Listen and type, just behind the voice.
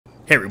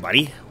Hey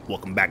everybody,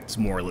 welcome back to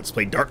more Let's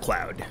Play Dark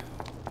Cloud.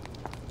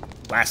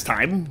 Last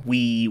time,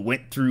 we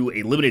went through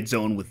a limited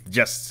zone with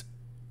just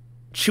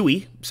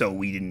Chewie, so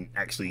we didn't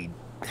actually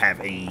have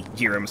any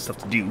GRM stuff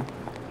to do.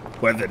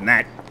 But other than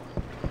that,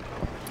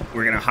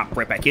 we're gonna hop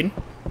right back in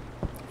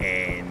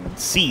and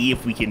see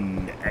if we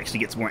can actually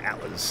get some more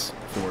Atlas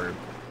for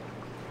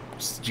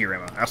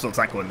GRM. Also, it's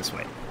not going this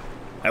way.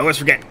 I always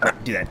forget to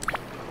do that.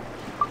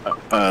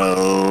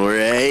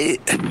 Alright.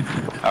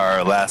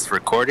 Our last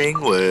recording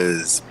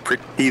was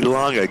pretty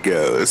long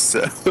ago,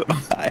 so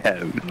I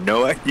have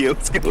no idea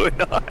what's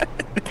going on.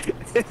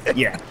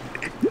 Yeah.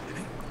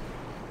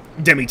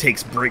 Demi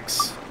takes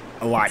breaks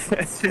a lot.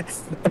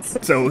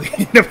 So we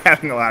end up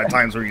having a lot of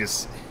times where we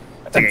just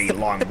take a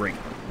long break.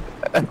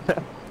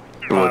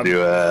 We'll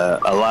do a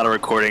lot of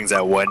recordings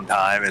at one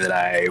time, and then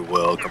I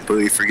will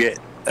completely forget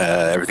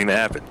everything that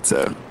happened.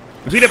 So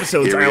between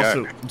episodes,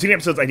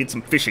 I did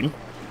some fishing,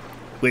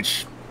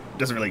 which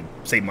doesn't really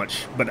say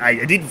much, but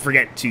I did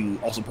forget to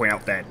also point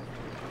out that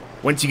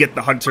once you get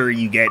the hunter,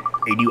 you get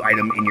a new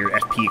item in your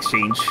FP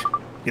exchange.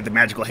 You get the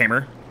magical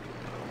hammer,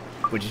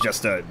 which is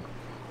just a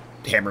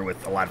hammer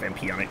with a lot of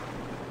MP on it.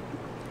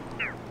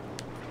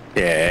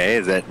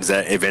 Yeah, does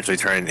that eventually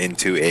turn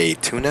into a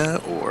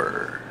tuna,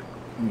 or?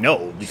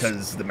 No,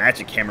 because the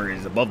magic hammer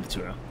is above the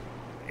tuna,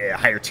 a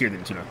higher tier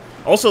than tuna.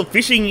 Also,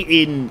 fishing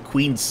in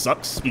Queen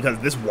sucks because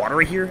this water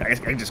right here. I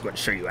can just go ahead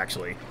and show you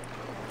actually.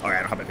 Alright,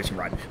 I don't have my fishing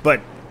rod,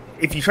 but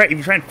if you try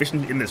and fish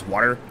in this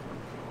water,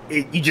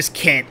 you just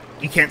can't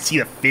see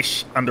the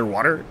fish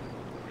underwater,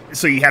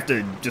 so you have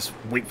to just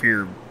wait for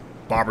your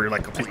bobber to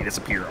like completely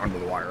disappear under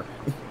the water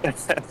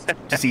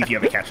to see if you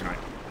have a catch or not.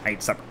 I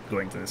stopped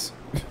going to this.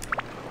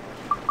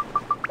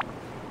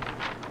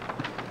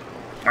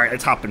 Alright,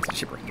 let's hop into the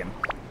Shipwreck again.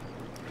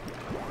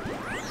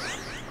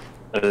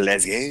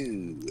 Let's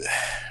go.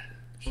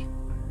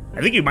 I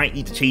think you might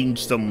need to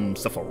change some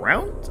stuff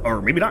around, or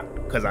maybe not,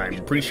 because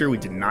I'm pretty sure we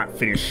did not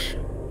finish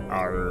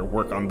our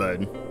work on the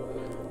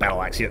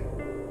battle axe yet.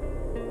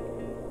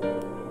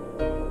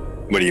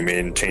 What do you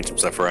mean, change some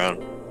stuff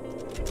around?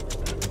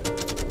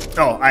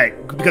 Oh,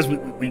 because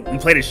we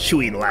played as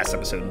Chewie in the last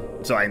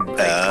episode, so so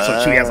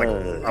Chewie has like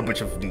a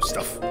bunch of new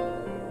stuff.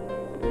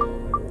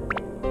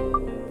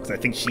 Because I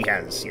think she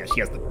has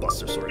the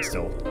Buster Sword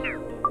still,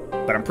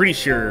 but I'm pretty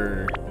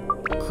sure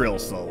Krill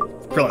has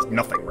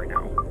nothing right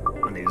now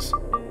on these.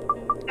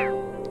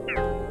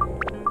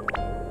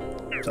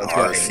 So let's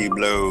go RC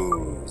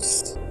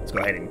blows. Let's go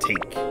ahead and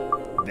take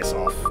this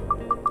off.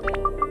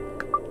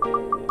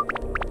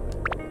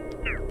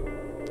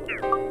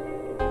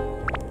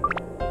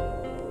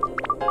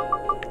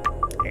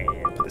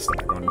 And put this stuff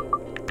back on.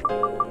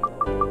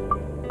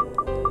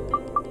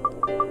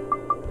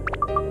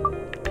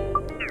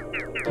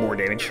 More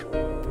damage.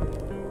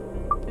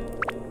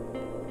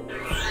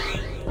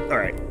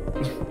 Alright.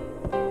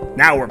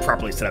 Now we're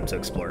properly set up to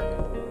explore.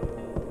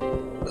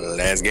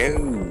 Let's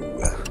go.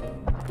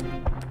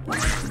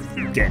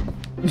 Dead.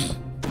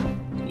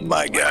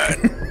 My God.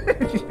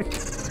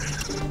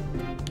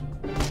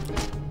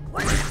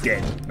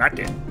 Dead. Not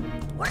dead.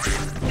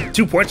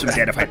 2 points from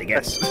dead if I had to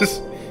guess.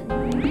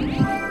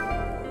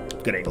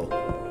 Good angle.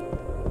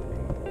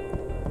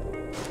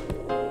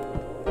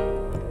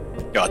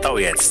 Yo, I thought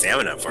we had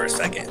stamina for a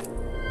second.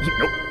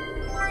 Nope.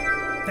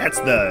 That's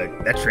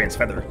that trans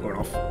feather going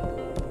off.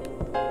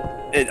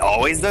 It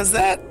always does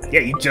that?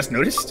 Yeah, you just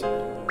noticed?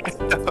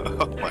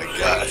 Oh my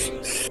gosh.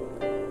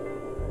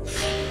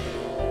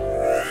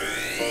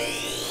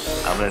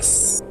 I'm gonna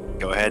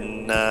go ahead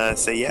and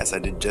say yes, I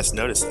did just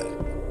notice that.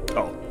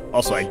 Oh,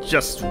 also I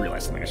just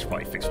realized something I should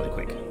probably fix really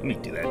quick. Let me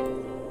do that.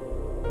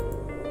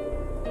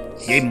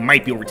 The game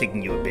might be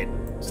overtaking you a bit,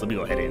 so let me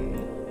go ahead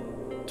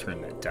and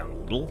turn that down a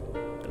little.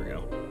 There we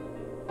go.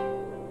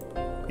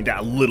 Make that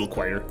a little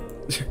quieter.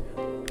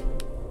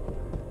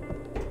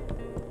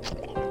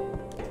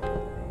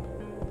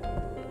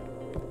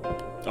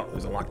 Oh,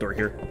 there's a locked door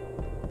here.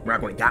 We're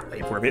not going that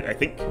way for a bit, I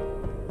think.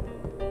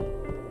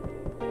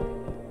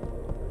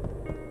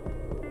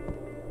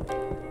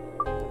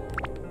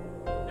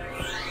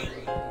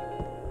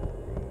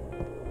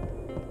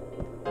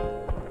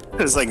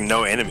 There's like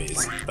no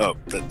enemies. Oh,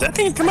 that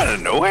thing come out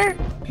of nowhere?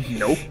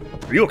 Nope.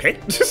 Are you okay?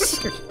 Dog,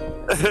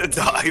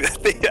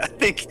 that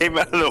thing came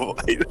out of the wall.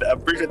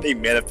 I'm pretty sure they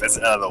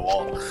manifested out of the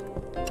wall.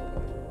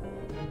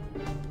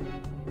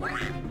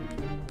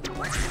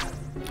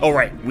 Oh,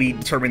 right. We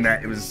determined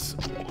that it was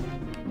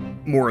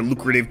more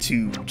lucrative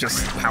to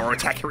just power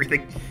attack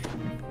everything.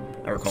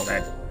 I recall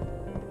that.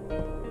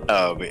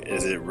 Oh, but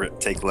does it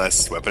take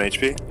less weapon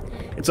HP?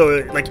 And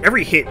so, like,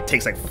 every hit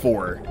takes, like,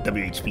 4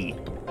 WHP.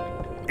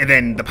 And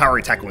then the power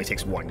attack only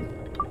takes 1.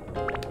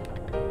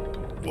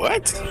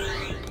 What?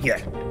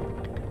 Yeah.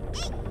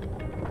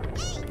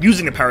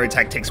 Using the power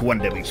attack takes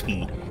 1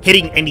 WHP.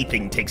 Hitting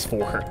anything takes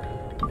 4.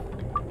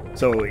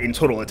 So, in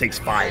total, it takes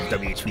 5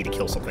 WHP to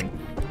kill something.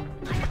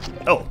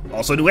 Oh,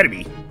 also new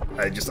enemy.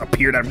 Just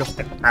appeared out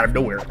of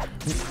nowhere.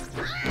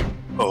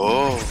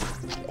 Oh.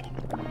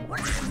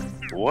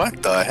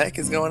 What the heck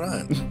is going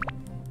on?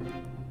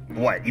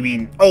 What? You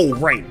mean... Oh,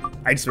 right.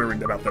 I just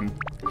remembered about them.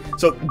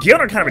 So Geon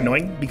are kind of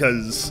annoying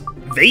because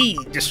they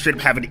just straight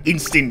up have an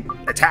instant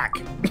attack.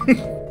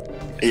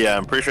 Yeah,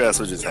 I'm pretty sure that's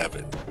what just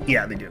happened.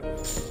 Yeah, they do.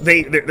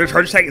 Their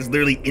charge attack is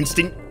literally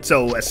instant,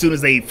 so as soon as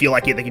they feel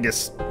like it, they can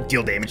just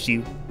deal damage to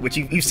you. Which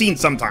you've seen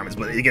sometimes,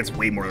 but it gets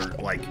way more,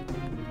 like,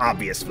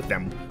 obvious with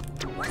them.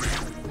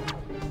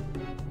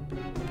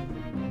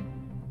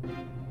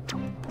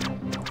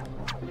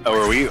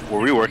 Oh, were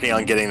we working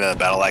on getting the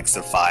battle axe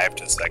to 5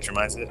 to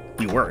spectrumize it?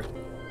 We were.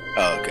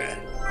 Oh, okay.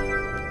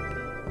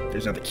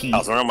 There's another key. I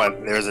was wondering why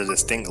there's a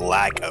distinct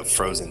lack of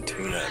frozen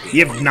tuna. We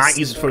have not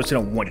used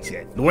frozen tuna once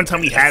yet. The one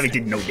time we have, it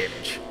did no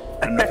damage.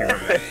 I don't know if you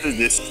remember that. There's a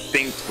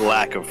distinct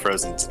lack of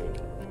frozen tuna.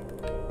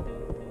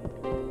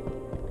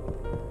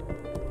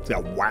 It's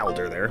got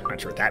wilder there. Not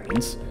sure what that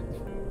means.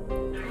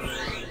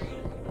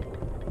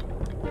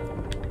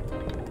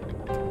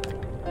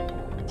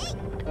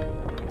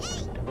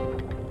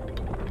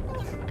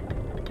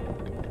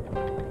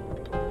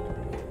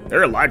 There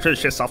are a lot of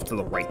treasure chests off to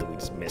the right that we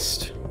just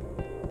missed.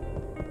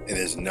 And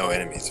there's no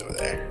enemies over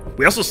there.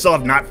 We also still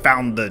have not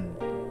found the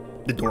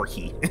door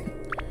key.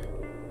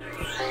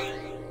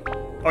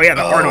 Oh yeah,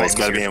 the Arno. It's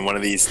gotta be in one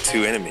of these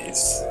 2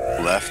 enemies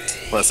left.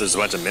 Plus there's a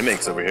bunch of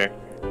mimics over here.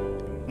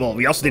 Well,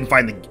 we also didn't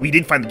find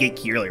the gate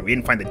key earlier. We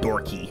didn't find the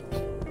door key.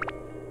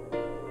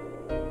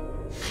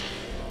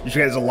 You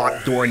sure there's a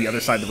locked door on the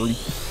other side of the room?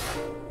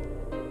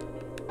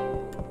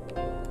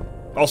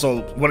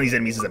 Also, one of these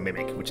enemies is a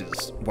mimic, which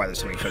is why there's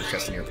so many treasure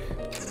chests in here.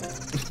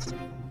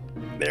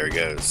 There it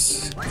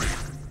goes.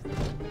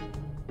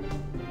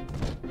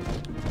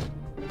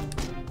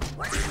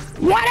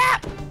 What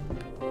up?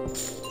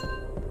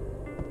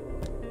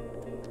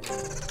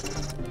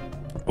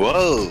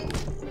 Whoa!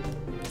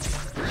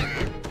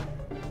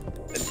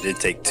 It did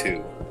take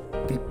 2.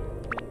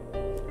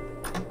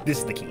 This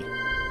is the key.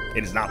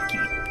 It is not the key.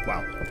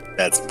 Wow.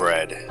 That's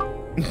bread.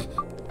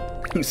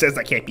 Who says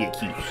that can't be a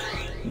key?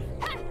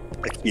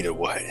 A key to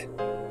what?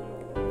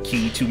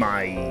 Key to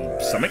my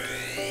stomach?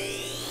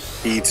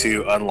 Key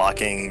to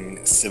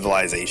unlocking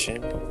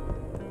civilization?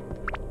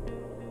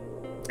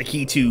 A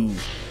key to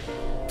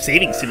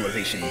saving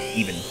civilization,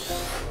 even.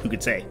 Who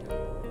could say?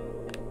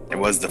 It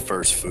was the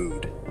first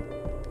food.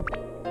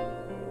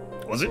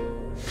 Was it?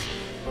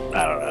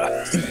 I don't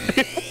know.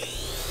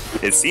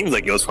 It seems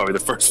like it was probably the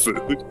first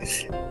food. I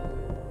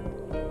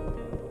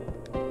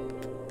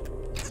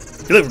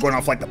feel like we're going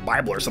off like the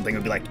Bible or something. It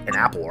would be like an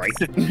apple, right?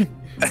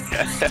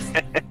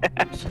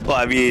 Well,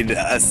 I mean,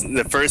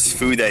 the first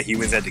food that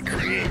humans had to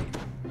create.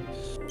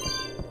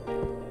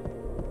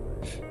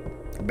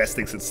 The best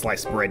thing since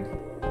sliced bread.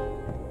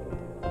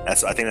 I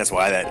think that's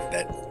why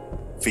that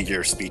figure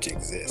of speech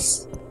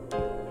exists.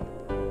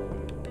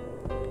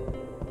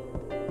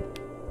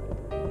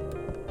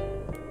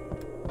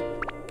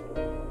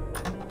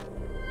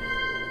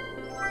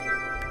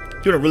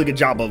 Doing a really good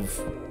job of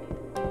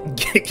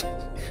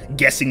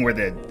guessing where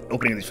the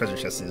opening of these treasure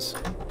chests is.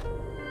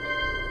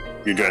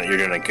 You're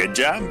doing a good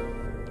job?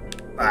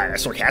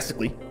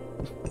 Sarcastically.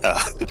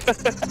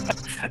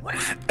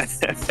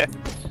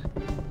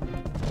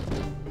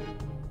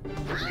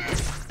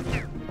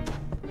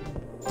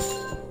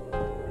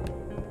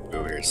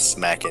 We're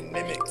smacking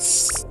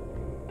mimics.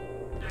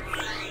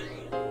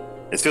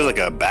 This feels like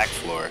a back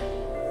floor.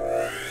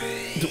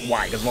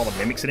 Why? Because of all the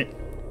mimics in it?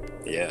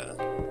 Yeah.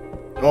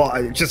 Well,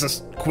 it's just a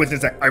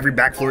coincidence that every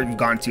back floor you've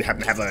gone to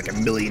happen to have like a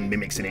million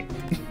mimics in it.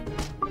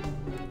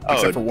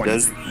 Except for one.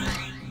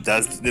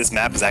 Does this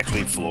map is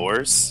actually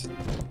floors?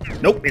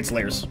 Nope, it's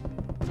layers.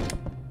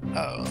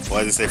 Oh,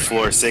 why does it say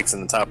floor 6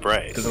 in the top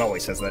right? Because it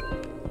always says that.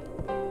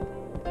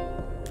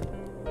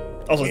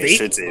 Also, It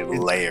should say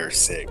layer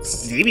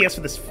 6. The ABS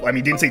for this, I mean,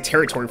 it didn't say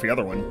territory for the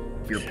other one,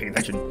 if you were paying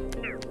attention.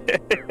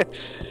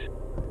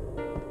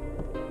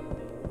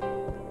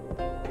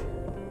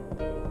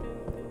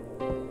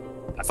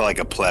 I felt like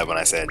a pleb when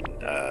I said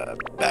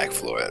back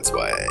floor, that's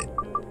why I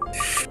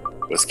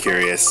was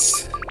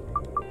curious.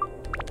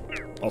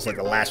 Also, like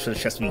the last treasure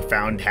chest we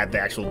found had the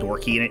actual door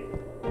key in it.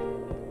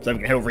 So we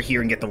can head over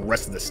here and get the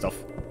rest of this stuff.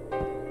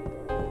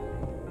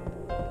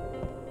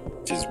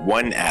 Just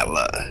one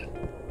Atla.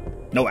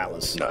 No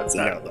Atlas. No, it's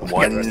not.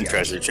 One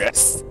treasure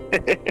chest.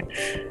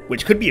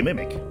 Which could be a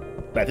mimic.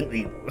 But I think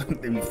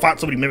we fought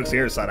so many mimics on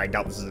the other side, I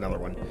doubt this is another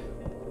one.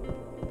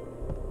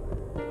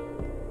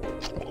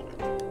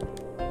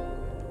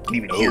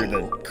 You can even hear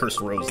the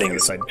cursed rose on the other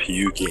side.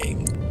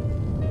 Puking.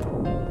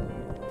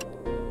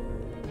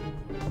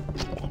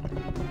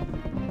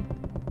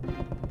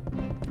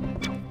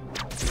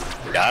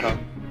 Got him.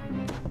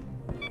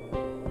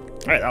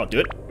 Alright, that'll do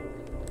it.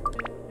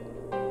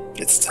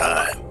 It's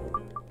time.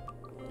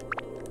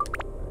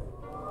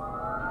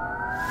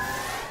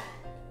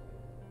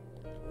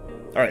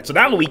 Alright, so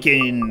now we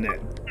can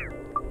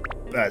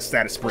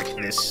status break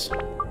this.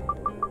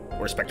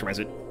 Or spectrumize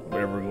it.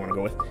 Whatever we want to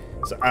go with.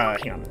 So,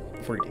 hang on.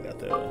 Before we do that,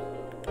 though.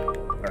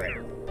 Alright.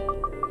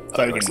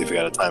 So we can see if we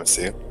got a time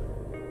suit.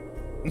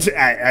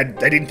 I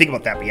didn't think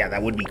about that, but yeah,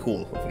 that would be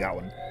cool if we got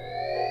one.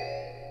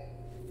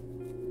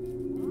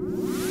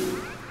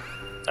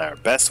 Our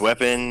best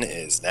weapon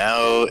is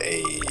now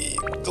a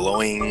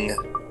glowing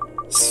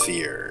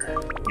sphere.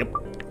 Yep.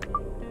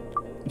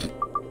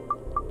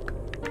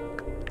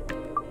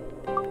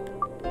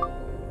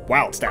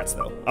 Wild stats,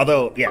 though.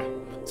 Although, yeah.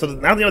 So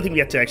now the only thing we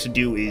have to actually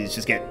do is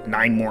just get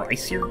 9 more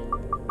ice here,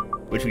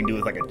 which we can do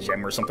with like a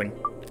gem or something.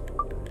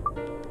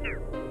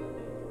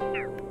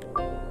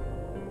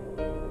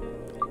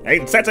 I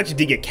think stats actually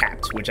did get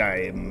capped, which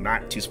I am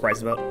not too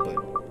surprised about,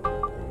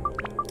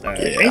 but...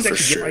 yeah, for actually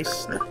sure. get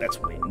ice? Nope,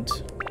 that's wind.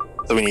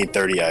 So we need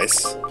 30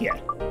 ice Yeah.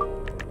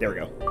 There we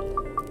go.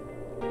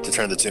 to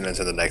turn the tuna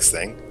into the next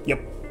thing.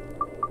 Yep.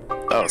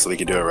 Oh, so we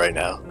can do it right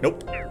now.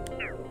 Nope. We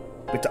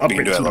have to upgrade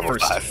the do it at tuna level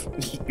first.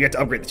 5. You have to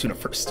upgrade the tuna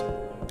first.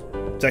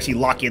 To actually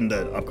lock in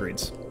the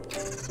upgrades.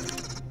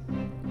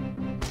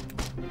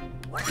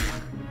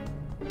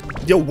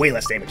 Deal way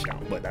less damage now,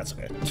 but that's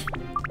okay.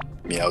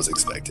 Yeah, I was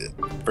expected.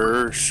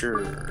 For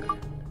sure.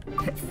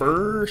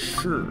 For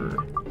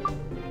sure.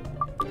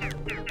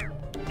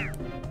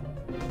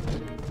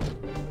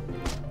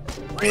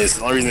 I mean, the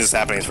only reason this is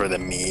happening is for the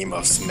meme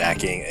of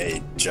smacking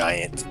a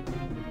giant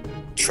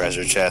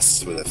treasure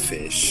chest with a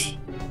fish.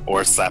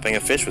 Or slapping a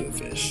fish with a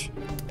fish.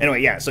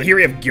 Anyway, yeah, so here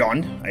we have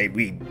Gyon.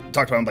 We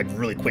talked about him like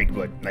really quick,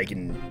 but I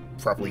can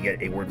properly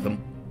get a word with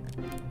him.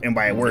 And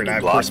by a word, I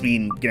of course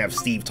mean gonna have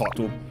Steve talk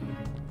to him.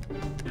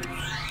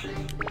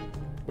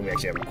 We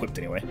actually have him equipped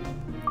anyway.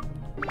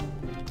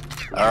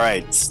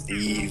 Alright,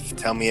 Steve,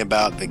 tell me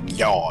about the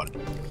Gyon.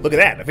 Look at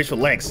that, a fish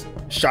with legs,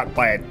 shot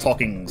by a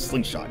talking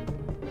slingshot.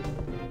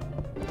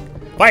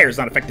 Fire is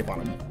not effective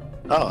on him.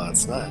 Oh,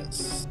 that's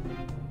nice.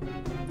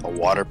 A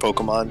water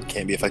Pokemon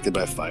can't be affected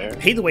by fire? I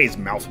hate the way his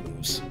mouth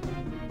moves.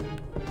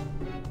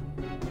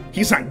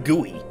 He's not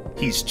gooey,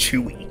 he's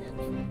chewy.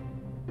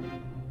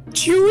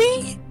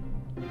 Chewy?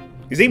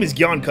 His name is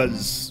Gyon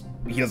because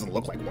he doesn't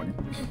look like one.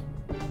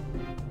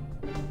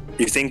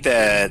 You think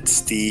that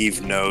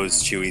Steve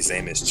knows Chewy's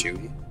name is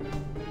Chewy?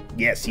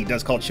 Yes, he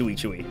does call Chewy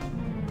Chewy.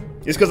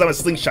 Just because I'm a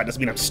slingshot doesn't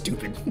mean I'm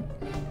stupid.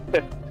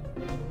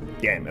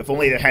 Damn, if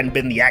only there hadn't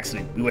been the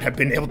accident, we would have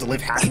been able to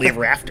live happily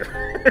ever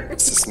after.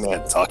 What's this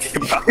man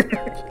talking about?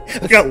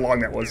 Look how long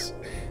that was.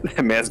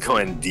 That man's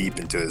going deep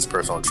into his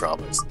personal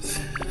traumas.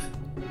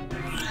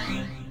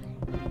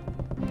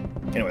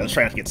 Anyway, let's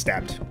try not to get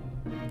stabbed.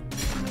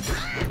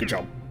 Good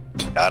job.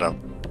 Got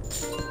him.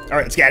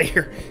 Alright, let's get out of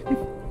here.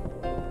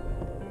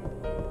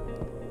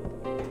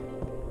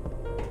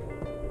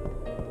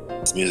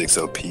 This music's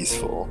so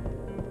peaceful.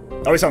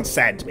 Always sounds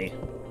sad to me.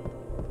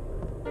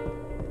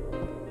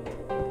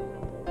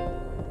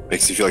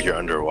 Makes you feel like you're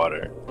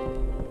underwater.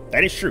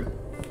 That is true.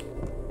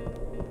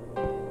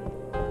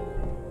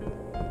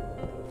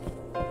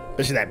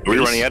 Especially that Are we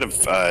bass. running out of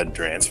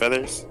Drance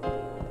feathers?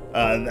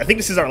 I think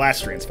this is our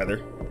last Trance Feather,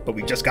 but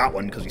we just got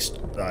one because we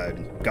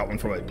got one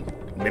from a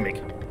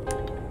Mimic.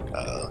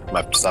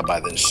 Might have to stop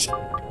by this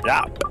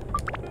shop.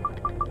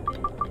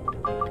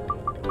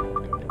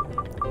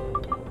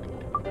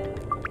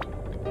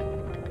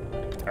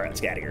 Alright,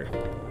 let's get out of here.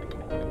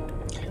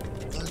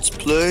 Let's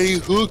play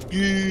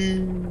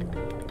hooky.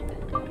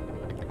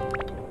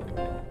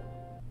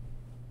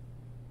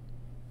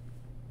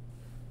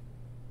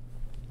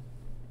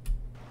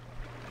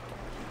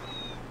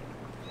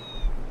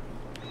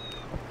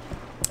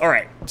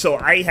 Alright, so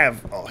I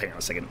have... Oh, hang on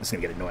a second. This is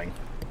going to get annoying.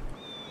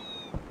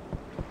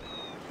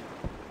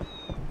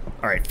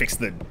 Alright, fix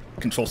the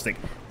control stick.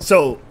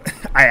 So,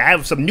 I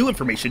have some new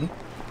information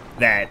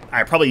that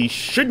I probably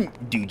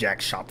shouldn't do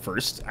Jack's shop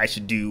first. I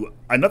should do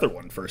another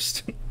one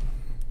first.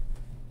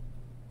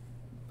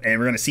 And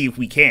we're going to see if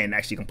we can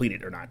actually complete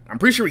it or not. I'm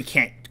pretty sure we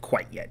can't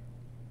quite yet.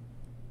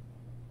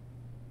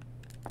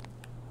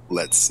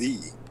 Let's see.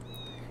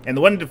 And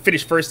the one to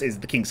finish first is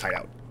the King's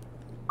Hideout.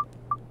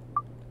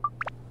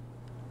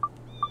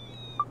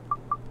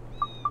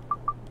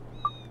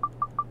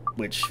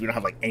 Which, we don't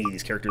have, like, any of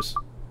these characters.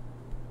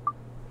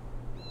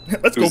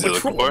 Let's go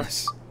patrol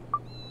this.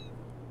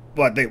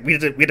 But we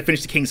had to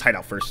finish the King's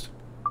Hideout first.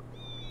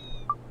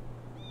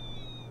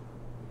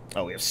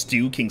 Oh, we have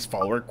Stu, King's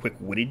follower,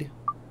 quick-witted.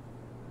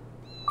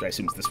 Which I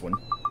assume is this one.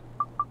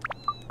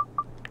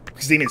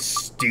 His name is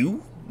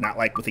Stu, not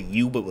like with a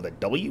U, but with a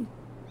W.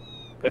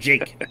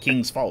 Jake,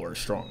 King's follower,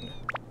 strong.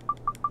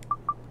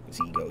 Does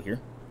he go here?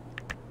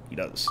 He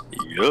does.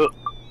 Yup.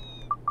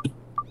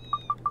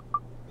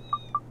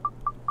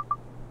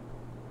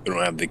 We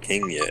don't have the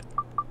king yet.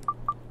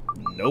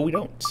 No, we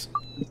don't.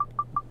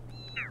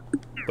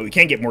 But we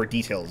can get more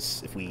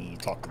details if we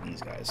talk to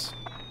these guys.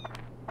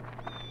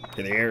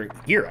 They're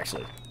here,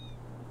 actually.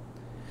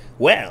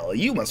 Well,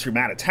 you must be from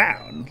out of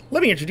town.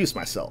 Let me introduce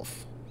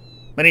myself.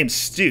 My name's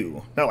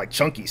Stu. Not like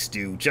Chunky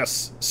Stew,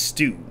 just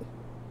Stu.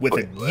 With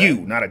Wait, a what? U,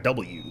 not a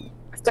W.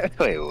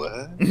 Wait,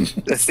 what?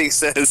 This thing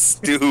says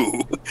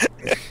stew.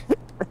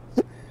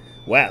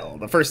 Well,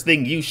 the first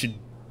thing you should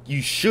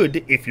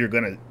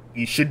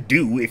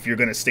do if you're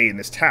gonna stay in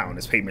this town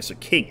is pay Mr.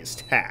 King his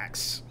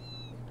tax.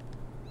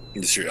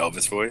 Is this your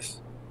Elvis voice?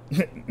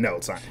 No,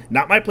 it's not.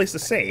 Not my place to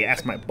say.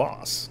 Ask my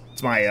boss.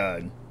 It's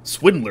my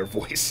swindler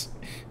voice.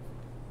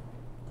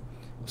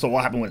 So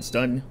what happened when it's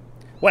done?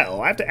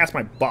 Well, I have to ask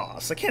my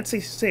boss. I can't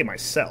say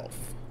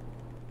myself.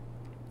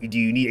 Do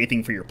you need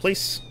anything for your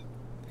place?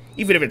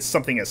 Even if it's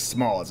something as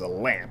small as a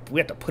lamp, we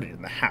have to put it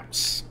in the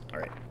house.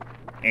 Alright.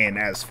 And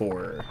as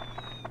for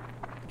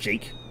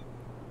Jake?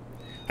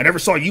 I never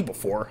saw you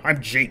before.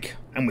 I'm Jake.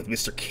 I'm with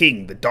Mr.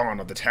 King, the Dawn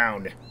of the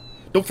town.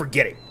 Don't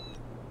forget it.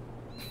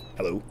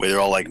 Hello? Wait, they're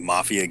all like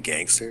mafia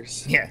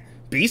gangsters? Yeah.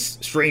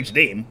 Beast? Strange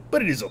name,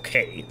 but it is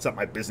okay. It's not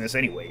my business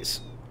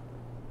anyways.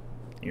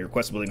 Your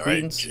request, William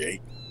Queens? Alright,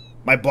 Jake.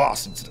 My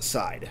boss needs to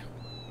decide.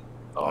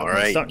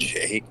 Alright,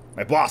 Jake.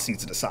 My boss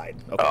needs to decide.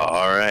 Okay.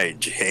 Alright,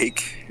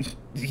 Jake.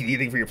 Do you need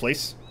anything for your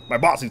place? My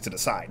boss needs to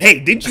decide. Hey,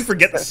 didn't you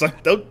forget the sun?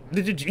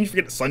 Didn't you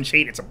forget the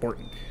sunshade? It's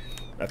important.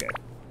 Okay.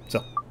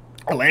 So,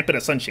 a lamp and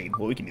a sunshade.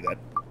 Well, we can do that.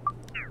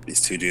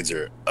 These two dudes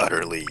are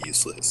utterly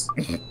useless.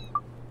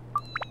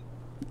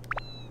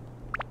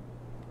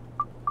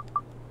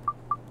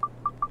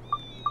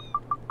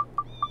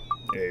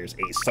 There's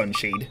a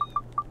sunshade.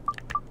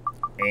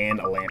 And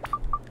a lamp.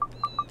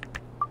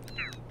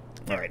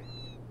 Alright.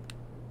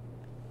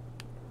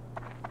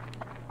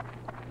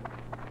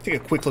 Take a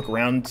quick look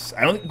around.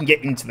 I don't think we can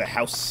get into the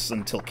house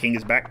until King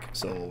is back,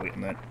 so we'll wait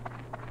on that.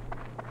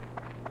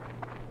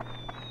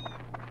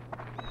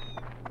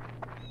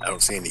 I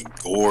don't see any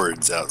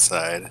gourds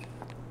outside.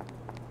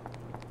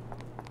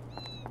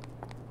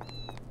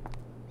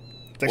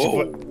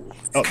 Whoa!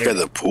 Oh, there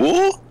the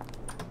pool?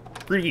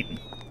 Green.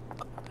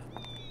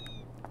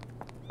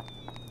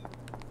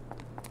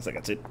 Looks like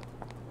that's it.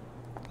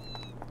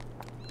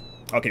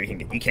 Okay,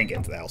 you can't get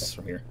into the house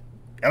from here.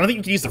 I don't think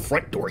you can use the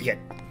front door yet.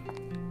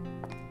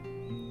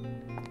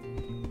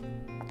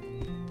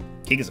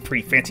 King is a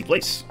pretty fancy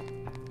place.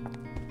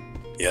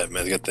 Yeah,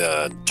 man, they got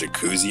the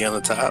jacuzzi on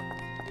the top.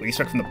 What do you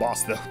expect from the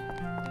boss, though?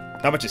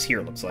 Not much is here,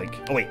 it looks like.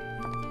 Oh, wait.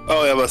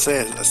 Oh, yeah, I was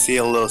about to say, I see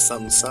a little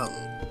something,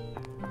 something.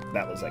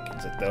 That looks like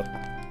it's it, though.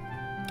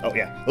 Oh,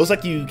 yeah. Looks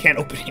like you can't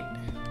open it.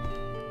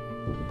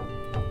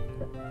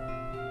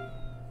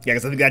 Yeah,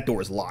 because I think that door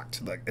is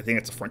locked. Like, I think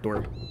it's the front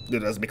door. It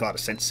doesn't make a lot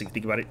of sense if you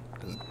think about it,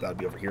 because that would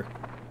be over here.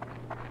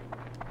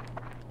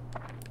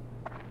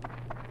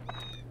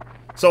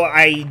 So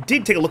I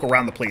did take a look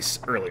around the place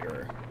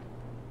earlier,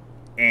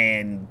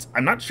 and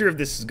I'm not sure if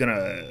this is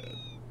gonna...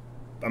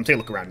 I'm taking a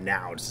look around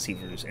now just to see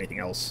if there's anything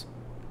else.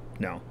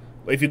 No.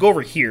 But if you go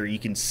over here, you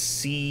can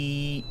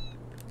see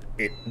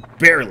it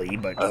barely,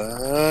 but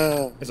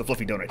there's a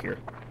fluffy donut here.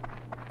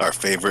 Our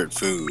favorite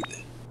food.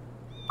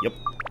 Yep.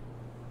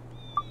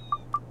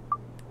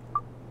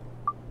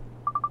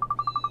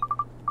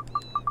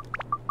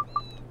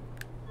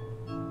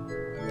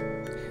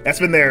 That's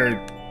been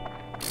there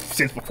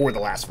since before the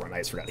last run. I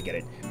just forgot to get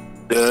it.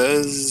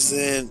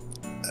 Doesn't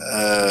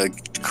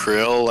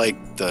Krill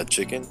like the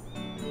chicken?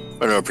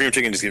 Oh no, premium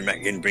chicken just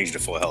brings you to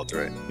full health,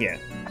 right? Yeah.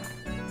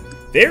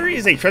 There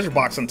is a treasure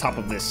box on top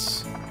of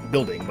this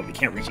building, but we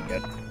can't reach it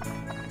yet.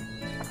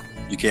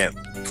 You can't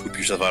poop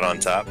yourself out on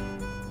top?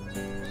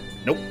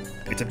 Nope.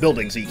 It's a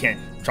building, so you can't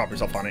chop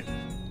yourself on it.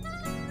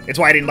 It's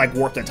why I didn't, like,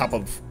 warp to the top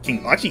of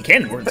King... Well, actually, you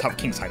can warp to the top of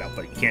King's hideout,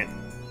 but you can't.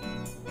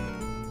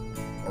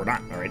 Or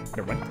not. Alright,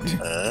 never mind.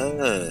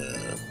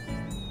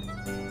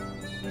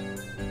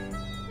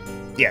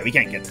 Yeah, we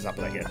can't get to the top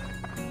of that yet.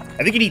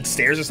 I think you need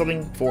stairs or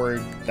something for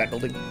that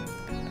building.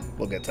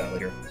 We'll get to that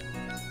later.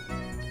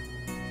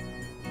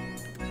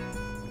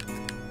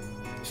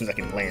 As soon as I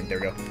can land, there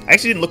we go. I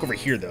actually didn't look over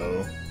here,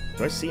 though.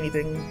 Do I see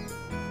anything?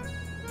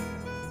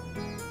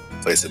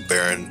 Place is a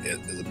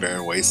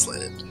barren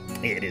wasteland.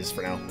 Yeah, it is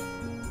for now.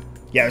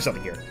 Yeah, there's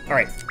something here.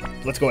 Alright,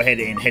 let's go ahead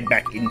and head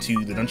back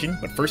into the dungeon.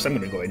 But first, I'm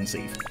going to go ahead and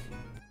save.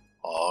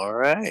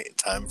 Alright,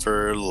 time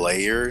for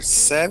layer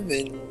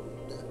 7.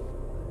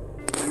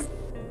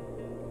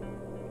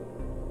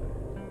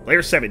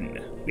 Layer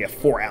 7. We have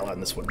 4 Atla on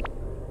this one.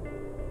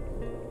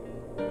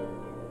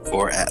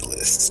 4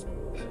 Atlas.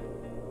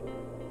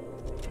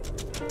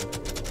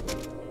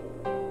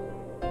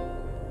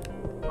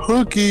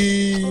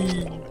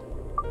 Hooky!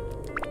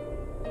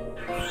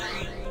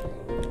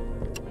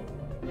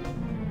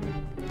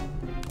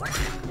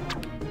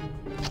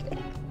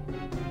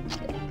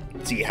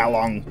 Let's see how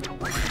long...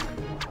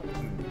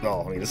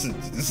 Oh, I mean, this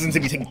isn't going to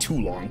be taking too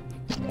long.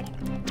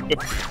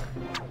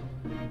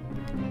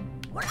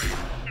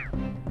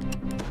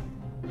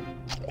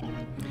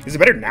 Is it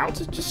better now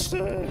to just,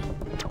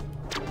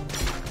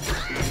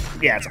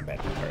 Yeah, it's not bad.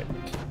 Alright.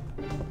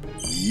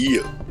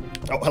 Yeah.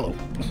 Oh, hello.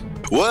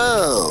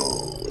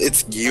 Well,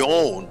 it's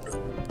Gion.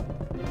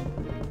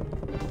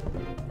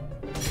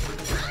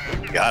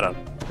 Got him.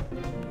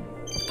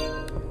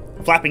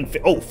 Flapping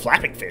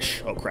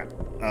fish. Oh, crap.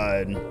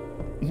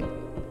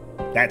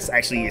 That's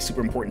actually a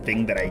super important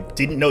thing that I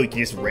didn't know you could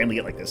just randomly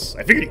get like this.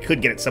 I figured you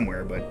could get it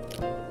somewhere, but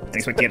I didn't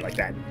expect to get it like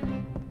that.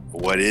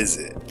 What is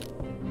it?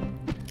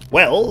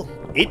 Well,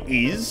 it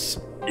is...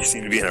 You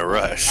seem to be in a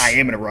rush. I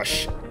am in a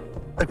rush.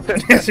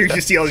 So you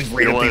just see all these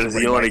random things.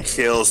 You want to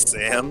kill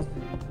Sam?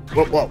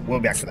 Well, we'll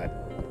be back to that.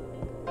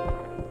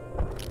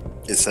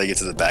 It's how you get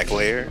to the back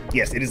layer?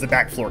 Yes, it is the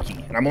back floor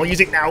key. And I'm only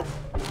using it now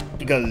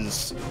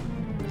because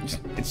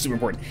it's super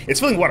important. It's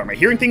filling water. Am I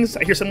hearing things?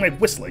 I hear something like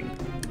whistling.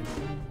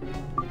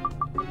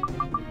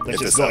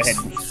 Let's if just this go ahead.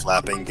 house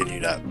flapping, can you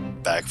not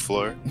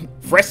backfloor?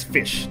 Fresh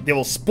fish. They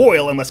will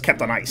spoil unless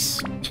kept on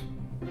ice.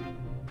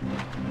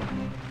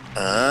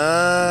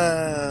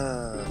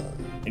 Ah.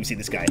 Let me see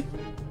this guy.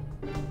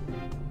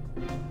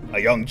 A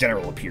young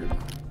general appeared.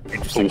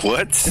 Interesting.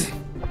 What?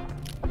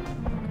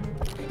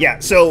 Yeah,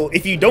 so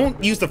if you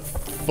don't use the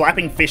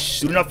flapping fish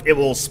soon enough, it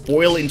will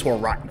spoil into a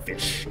rotten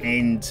fish.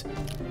 And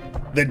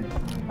that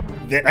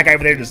guy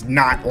over there does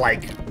not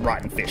like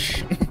rotten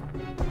fish.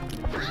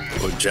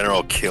 Will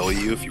General kill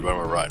you if you run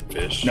with rotten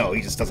fish? No,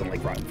 he just doesn't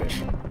like rotten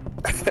fish.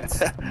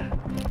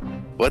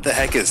 What the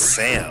heck is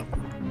Sam?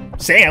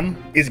 Sam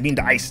is immune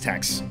to ice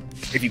attacks,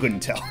 if you couldn't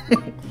tell.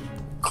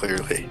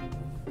 Clearly.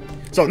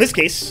 So in this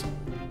case,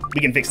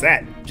 we can fix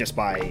that just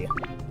by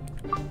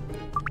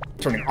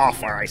turning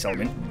off our ice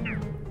element.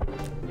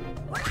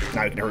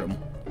 Now we can hurt him.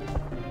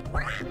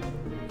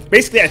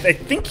 Basically, I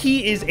think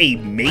he is a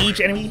mage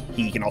enemy.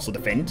 He can also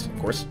defend, of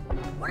course.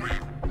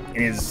 And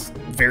is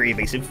very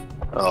evasive.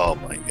 Oh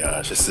my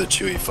gosh, this is a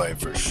chewy fight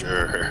for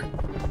sure.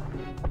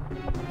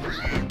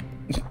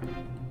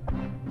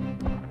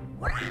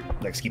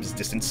 Lex keeps his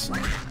distance.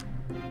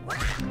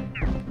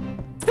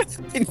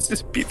 He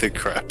just beat the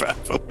crap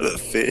out of the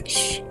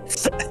fish.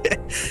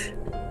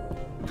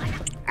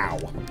 Ow.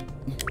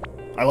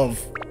 I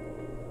love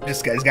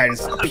this guy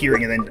just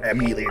appearing and then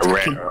immediately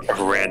attacking.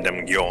 A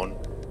random yawn.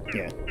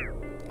 Yeah.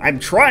 I'm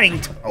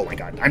trying to... Oh my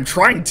god. I'm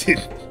trying to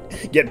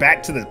get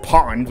back to the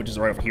pond, which is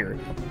right over here.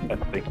 I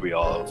think we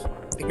all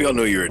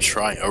know you were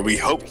trying, or we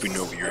hope we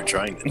know what you were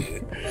trying to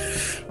do.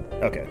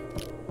 Okay.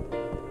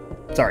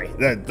 Sorry.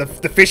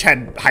 The fish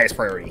had highest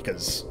priority,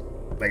 because,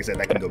 like I said,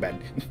 that can go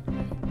bad.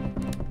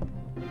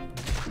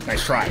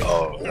 Nice try.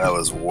 Oh, that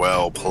was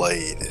well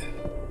played.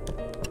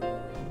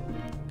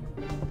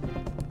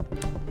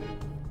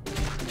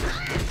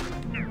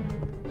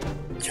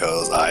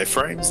 Those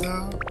iframes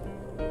though?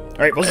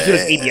 Alright, let's do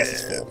this ABS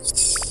is full.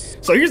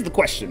 So here's the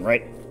question,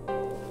 right?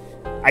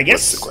 I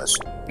guess What's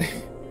the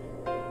question?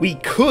 we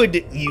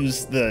could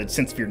use the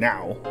synth sphere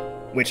now,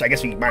 which I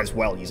guess we might as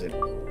well use it.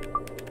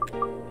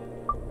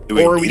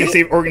 Or we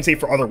can save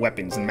for other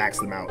weapons and max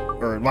them out.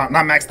 Or well,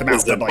 not max them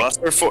out, but like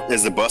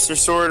is the Buster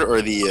Sword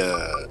or the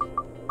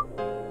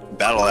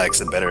Battle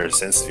Axe a better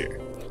synth sphere?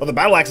 well, the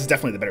battle axe is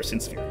definitely the better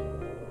synth sphere.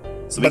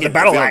 So But the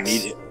battle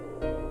axe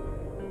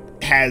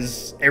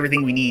has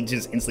everything we need to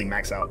just instantly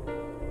max out.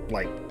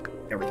 Like,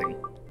 everything.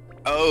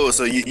 Oh,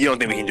 so you don't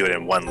think we can do it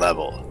in one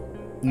level?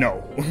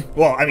 No.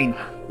 Well, I mean,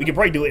 we could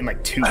probably do it in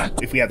like 2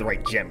 if we have the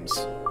right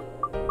gems.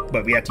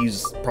 But we have to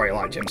use probably a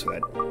lot of gems for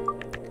that.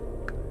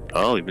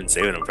 Oh, we've been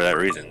saving them for that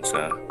reason,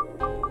 so...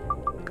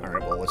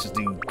 Alright, well, let's just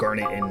do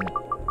garnet and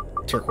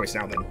turquoise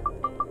now then.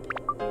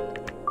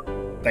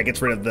 That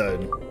gets rid of the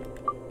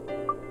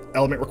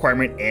element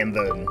requirement and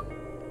the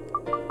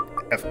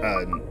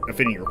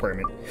affinity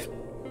requirement.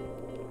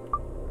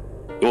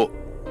 Cool.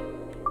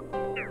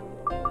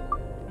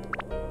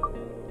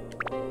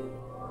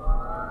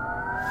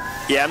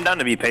 Yeah, I'm down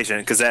to be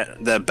patient, because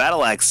the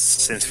Battle Axe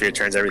synth sphere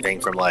turns everything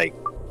from, like...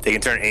 They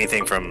can turn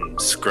anything from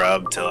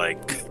scrub to,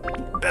 like,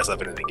 best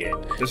weapon in the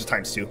game. There's a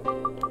 ×2.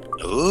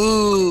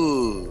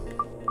 Ooh!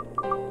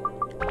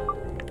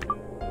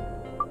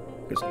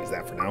 Just use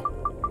that for now.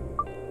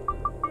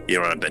 You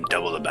don't want to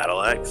double the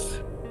Battle Axe?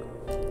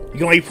 You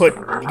can only put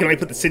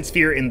the synth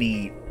sphere in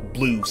the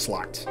blue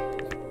slot.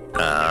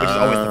 Which is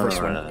always the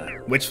first one.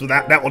 Which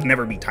that will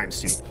never be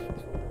 ×2.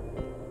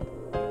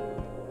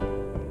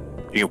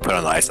 You can put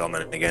on the ice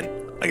element again.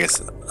 I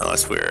guess,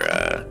 unless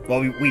we're, Well,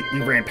 we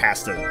ran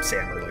past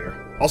Sam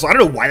earlier. Also, I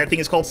don't know why that thing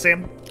is called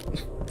Sam.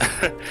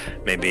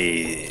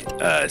 Maybe,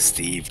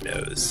 Steve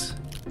knows.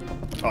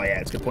 Oh, yeah,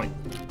 that's a good point.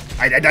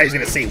 I thought he was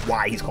going to say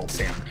why he's called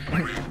Sam.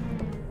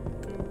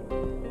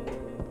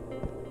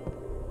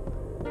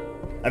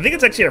 I think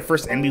it's actually our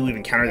first enemy we've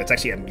encountered that's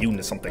actually immune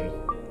to something.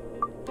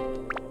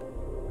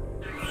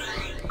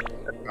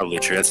 That's probably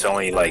true. That's the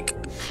only, like,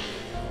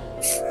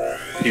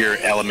 pure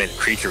element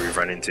creature we've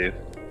run into.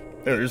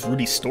 Oh, there's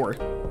Rudy's store.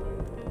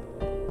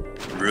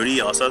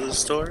 Rudy also has a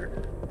store?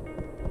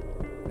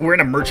 We're in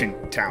a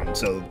merchant town,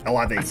 so a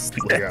lot of these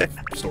people here have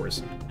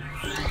stores.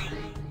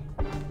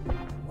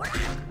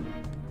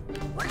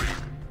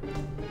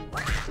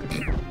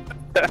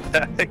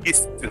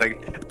 He's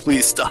like,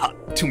 please stop.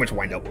 Too much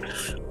wind up.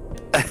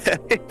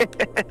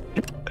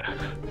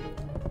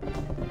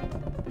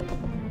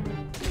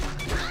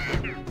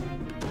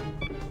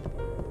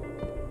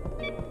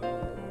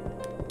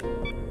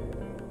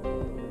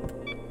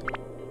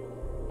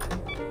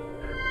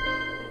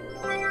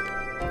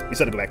 We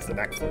still have to go back to the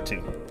back floor,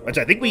 too. Which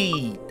I think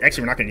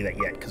we're not going to do that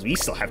yet, because we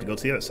still have to go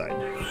to the other side.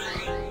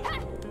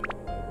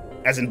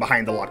 As in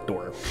behind the locked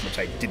door, which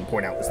I didn't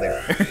point out was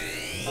there.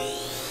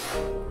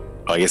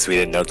 Oh, I guess we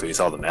didn't know until we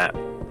saw the map.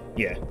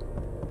 Yeah.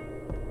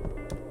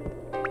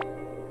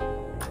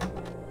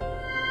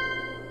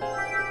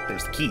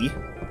 There's the key.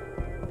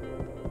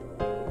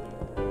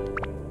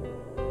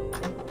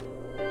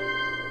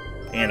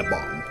 And a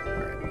bomb.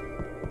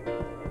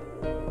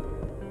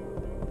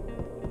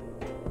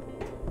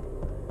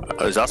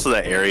 There's also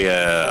that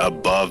area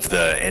above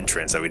the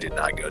entrance that we did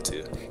not go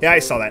to. Yeah, I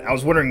saw that. I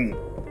was wondering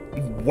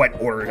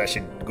what order I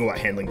should go about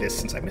handling this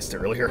since I missed it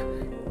earlier.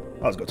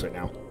 I'll just go to it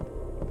now.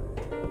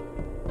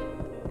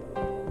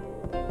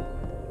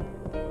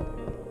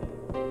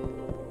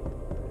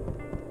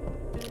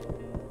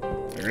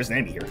 There is an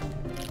enemy here.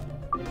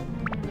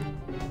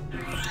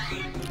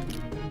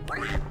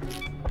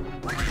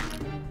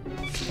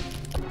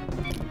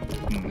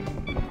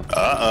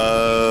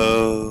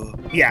 Uh-oh.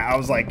 Yeah, I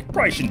was like,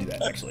 probably shouldn't do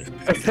that, actually.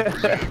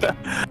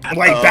 I'm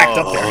like backed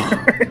up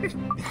there.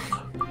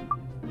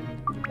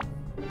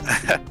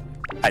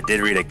 I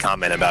did read a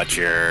comment about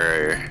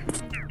your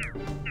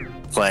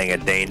playing a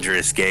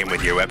dangerous game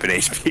with your weapon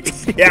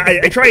HP. Yeah,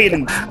 I try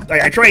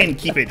and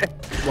keep it,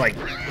 like,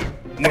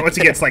 once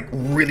it gets, like,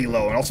 really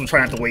low, and also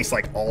try not to waste,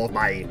 like, all of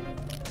my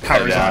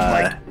powers on,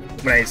 like,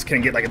 when I can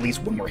get, like, at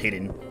least one more hit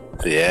in.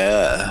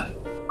 Yeah.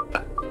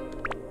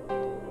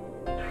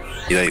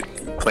 You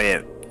like play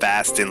it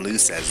fast and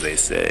loose, as they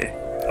say.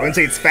 I wouldn't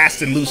say it's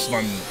fast and loose if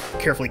I'm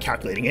carefully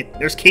calculating it.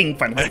 There's King,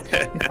 finally.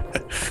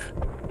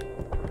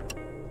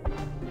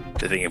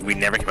 The thing, if we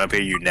never came up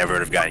here, you never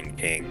would have gotten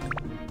King.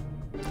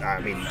 I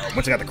mean,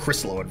 once I got the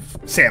crystal, I would have...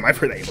 Sam, I've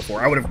heard that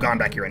before. I would have gone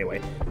back here anyway.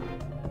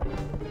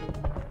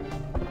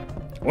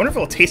 I wonder if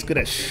it'll taste good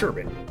as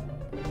sherbet.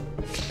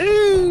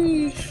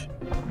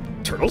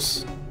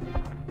 Turtles?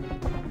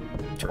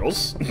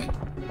 Turtles?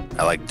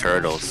 I like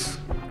turtles.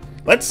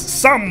 Let's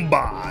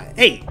samba!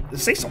 Hey,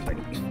 say something.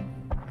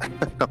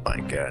 Oh my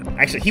god.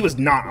 Actually, he was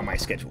not on my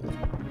schedule.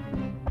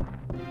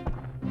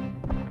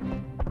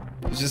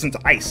 It's just into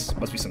ice.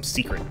 Must be some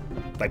secret.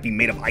 Like being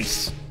made of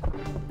ice.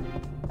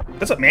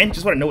 What's up, man?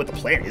 Just want to know what the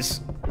plan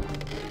is.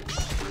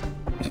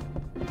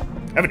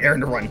 I have an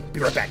errand to run. Be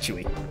right back,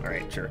 Chewie.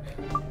 Alright, sure.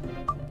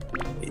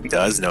 He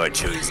does know what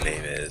Chewie's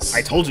name is.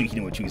 I told you he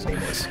knew what Chewie's name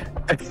was.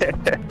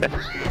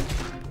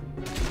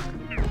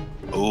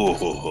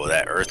 Ooh,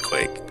 that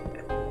earthquake.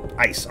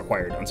 Ice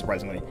acquired,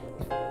 unsurprisingly.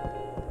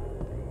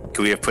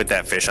 Could we have put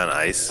that fish on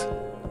ice?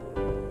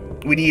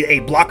 We need a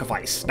block of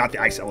ice, not the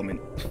ice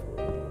element.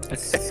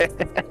 That's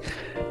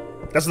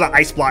what the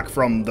ice block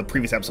from the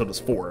previous episode was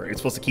for. It's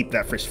supposed to keep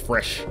that fish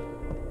fresh.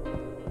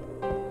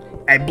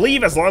 I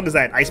believe as long as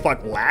that ice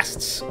block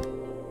lasts,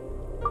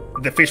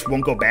 the fish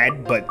won't go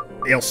bad, but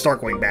it'll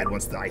start going bad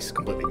once the ice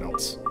completely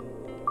melts.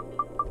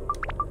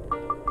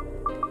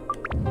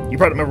 You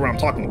probably remember what I'm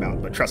talking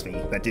about, but trust me,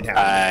 that did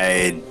happen.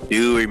 I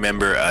do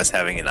remember us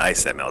having an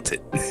ice that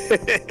melted.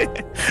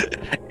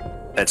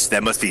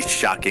 That must be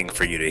shocking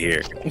for you to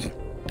hear.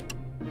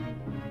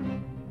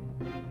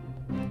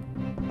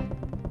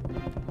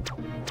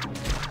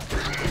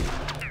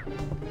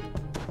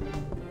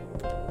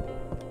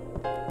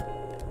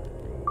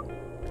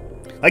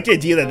 I like the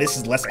idea that this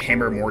is less a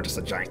hammer, more just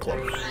a giant club.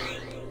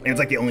 And it's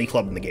like the only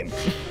club in the game.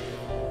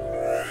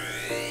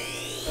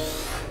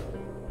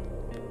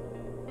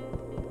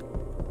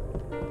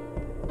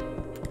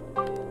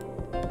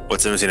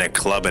 What's the difference between a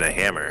club and a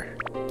hammer?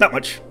 Not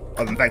much,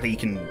 other than the fact that you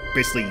can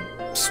basically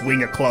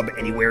swing a club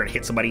anywhere and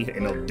hit somebody,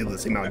 and it'll do the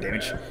same amount of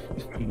damage.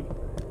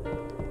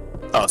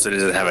 Oh, so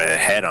does it have a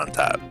head on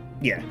top?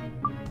 Yeah.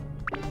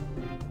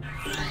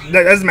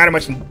 That doesn't matter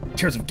much in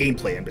terms of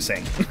gameplay, I'm just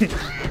saying.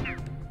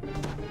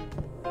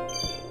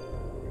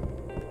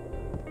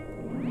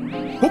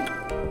 Hook!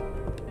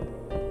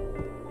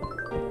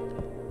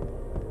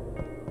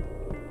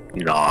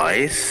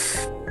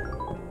 Nice.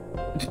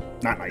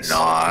 Not nice.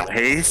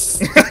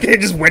 Nice.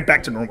 It just went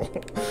back to normal.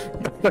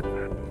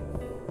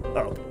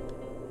 Uh-oh.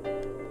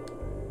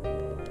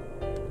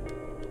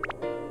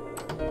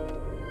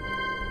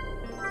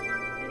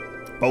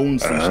 Bone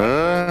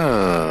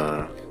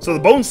slingshot. So the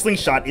bone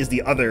slingshot is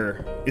the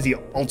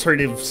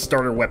alternative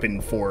starter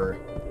weapon for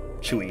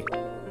Chewie,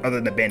 other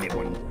than the bandit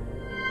one.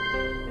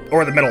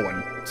 Or the metal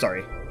one,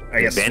 sorry.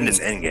 I guess Bandit's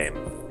endgame.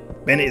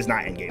 Bandit is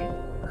not endgame.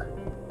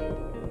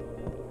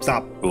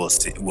 Stop. We'll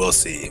see. We'll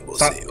see. We'll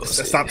see. We'll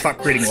see. Stop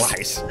creating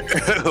lies.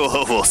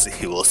 We'll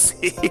see. We'll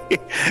see.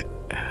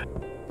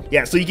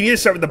 Yeah, so you can either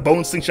start with the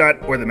bone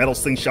slingshot or the metal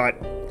slingshot.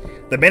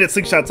 The bandit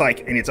slingshot's like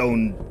in its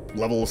own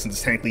level since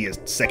it's technically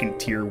a second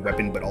tier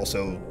weapon, but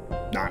also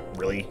not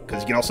really.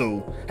 Because you can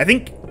also... I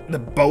think the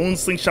bone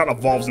slingshot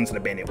evolves into the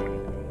bandit one.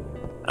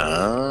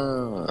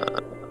 Oh.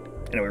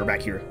 Anyway, we're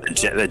back here.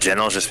 The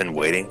general's just been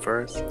waiting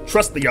for us?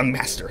 Trust the young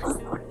master.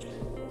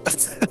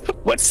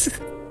 What's...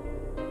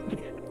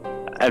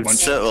 I'm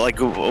so, like,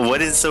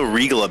 what is so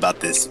regal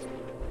about this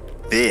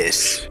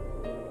fish?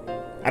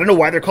 I don't know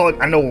why they're calling...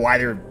 I don't know why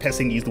they're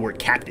pesting to use the word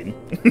captain.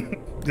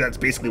 That's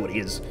basically what he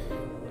is.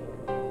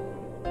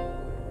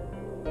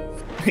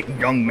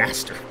 Young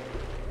master.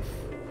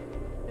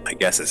 I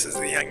guess this is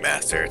the young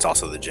master. It's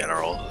also the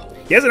general.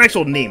 He has an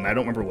actual name. I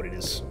don't remember what it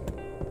is.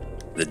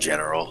 The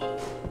general.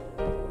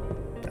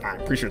 I'm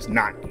pretty sure it's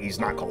not. He's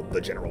not called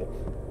the general.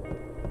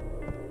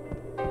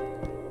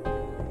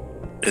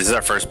 Is this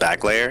our first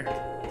back layer?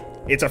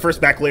 It's our first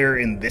back layer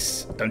in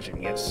this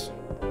dungeon, yes.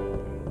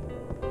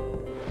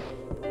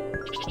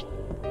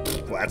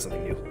 Well, that's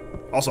something new.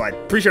 Also, I'm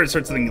pretty sure it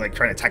starts something like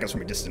trying to attack us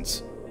from a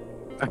distance.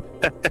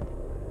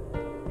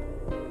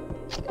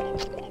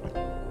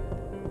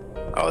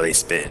 Oh, they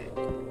spin.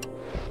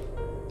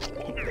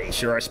 They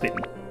sure are spitting.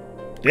 Do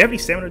you have any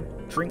stamina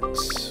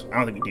drinks? I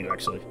don't think we do,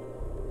 actually.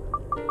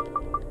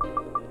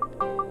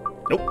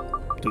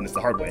 Nope. Doing this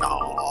the hard way.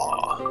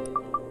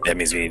 Aww. That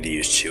means we need to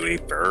use Chewy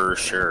for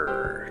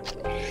sure.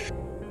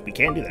 We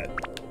can do that.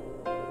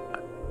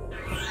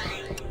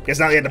 Guess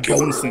now they had the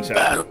bone slingshot.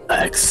 Battle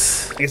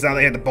axe. I guess now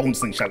they had the bone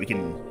slingshot, we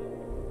can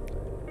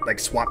like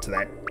swap to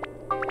that.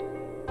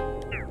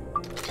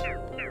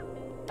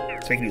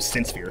 So we can do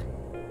synth sphere.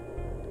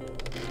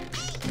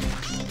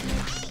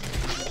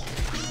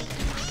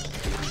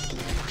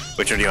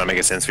 Which one do you want to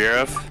make a synth sphere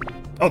of?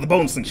 Oh, the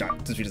bone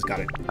slingshot, since we just got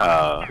it.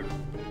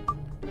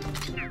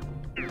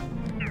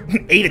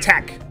 8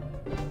 attack.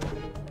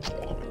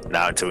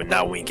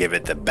 Now we give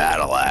it the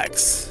battle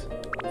axe.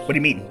 What do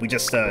you mean? We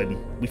just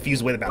we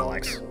fused away the battle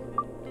axe.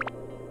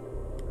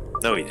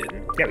 No, we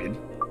didn't. Yeah, we did.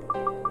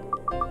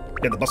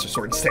 We had the Buster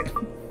Sword instead.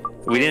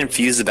 We didn't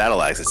fuse the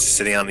battle axe. It's just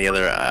sitting on the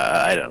other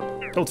item.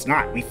 No, it's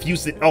not. We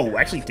fused it. Oh,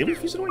 actually, did we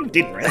fuse it away? We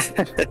didn't,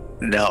 right?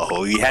 No,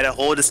 we had a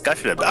whole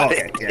discussion about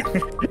it. Yeah.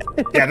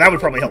 Yeah, that would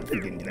probably help if we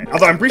didn't do that.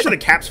 Although I'm pretty sure the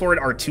caps for it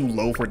are too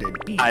low for it to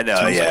be. I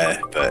know,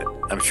 yeah, but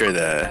I'm sure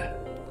the.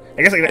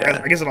 I guess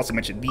I'd also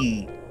mention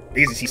the. I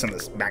guess you see some of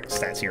the back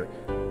stats here.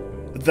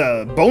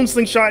 The bone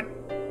slingshot,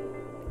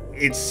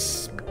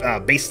 its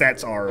base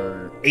stats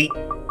are 8,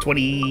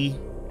 20,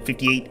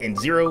 58, and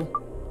 0.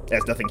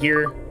 That's nothing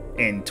here.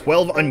 And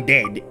 12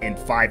 undead and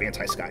 5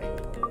 anti-sky.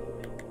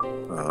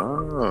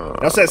 Oh.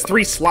 It also has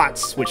 3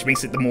 slots, which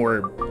makes it the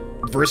more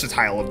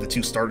versatile of the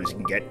 2 starters you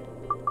can get.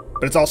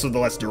 But it's also the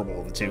less durable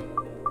of the 2.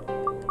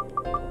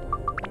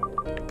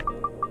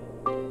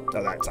 Oh,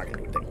 that's not gonna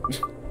do anything.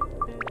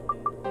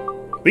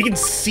 We can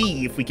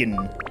see if we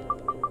can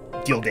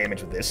deal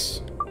damage with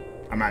this.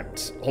 I'm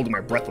not holding my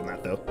breath on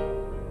that, though.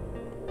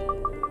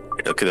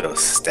 Look at those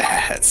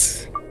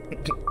stats.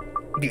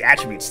 The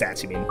attribute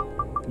stats, you mean?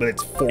 But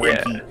it's 4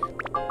 MP.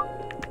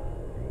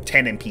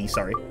 10 MP,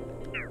 sorry.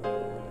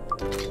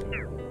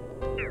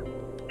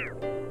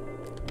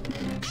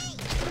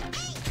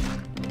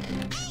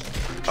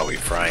 Are we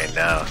frying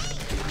now?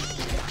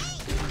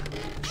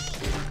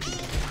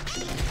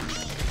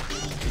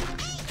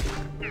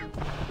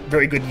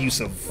 Very good use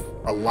of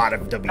a lot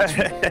of WP.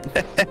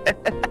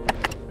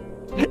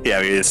 Yeah,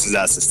 I mean, this is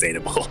not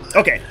sustainable.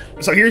 Okay,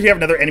 so here you have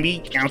another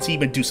enemy,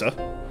 Anti-Medusa.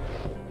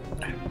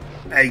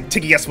 I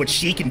take a guess what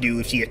she can do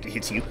if she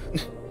hits you.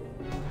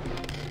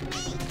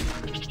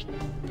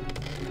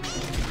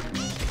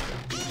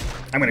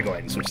 I'm gonna go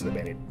ahead and switch to the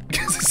bandit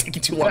because it's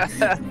taking too long.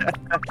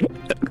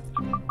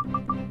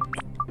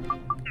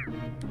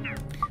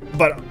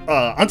 But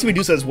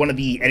Anti-Medusa is one of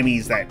the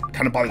enemies that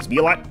kind of bothers me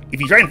a lot.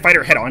 If you try and fight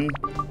her head-on,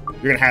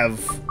 you're gonna have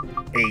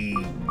a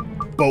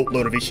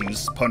boatload of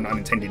issues, pun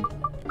unintended.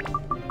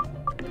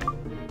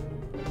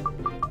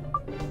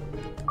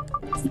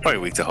 Probably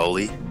weak to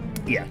holy.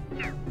 Yeah.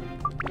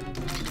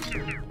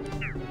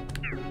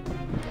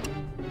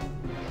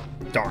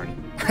 Darn.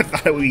 I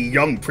thought it would be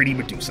young, pretty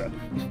Medusa.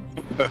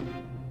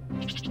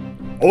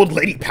 Old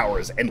lady power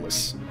is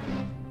endless.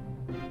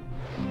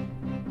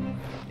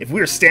 If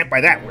we are stamped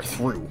by that, we're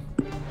through.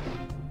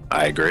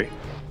 I agree.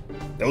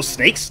 Those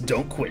snakes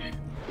don't quit.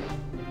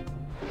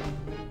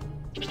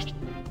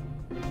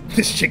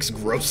 This chick's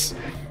gross.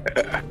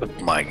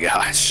 My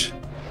gosh.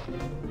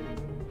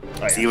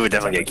 Oh, yeah. Steve would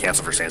definitely get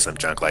canceled for saying some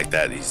junk like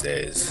that these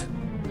days.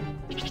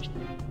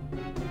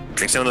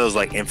 Drink some of those,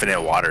 like,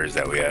 infinite waters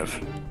that we have.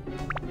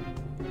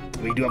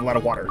 We do have a lot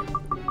of water.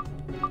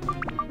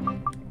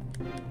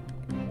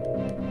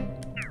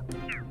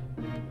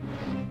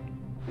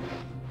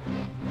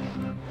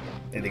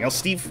 Anything else,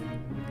 Steve?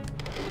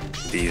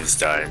 Steve's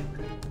done.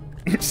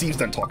 Steve's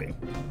done talking.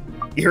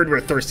 He heard we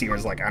were thirsty and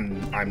was like,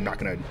 I'm not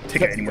gonna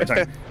take it any more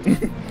time.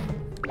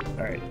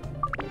 Alright.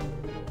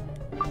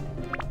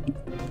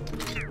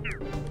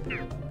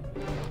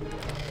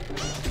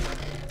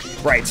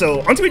 Right,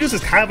 so Anti-Medusa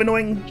is kind of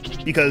annoying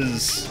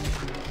because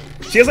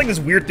she has like this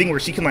weird thing where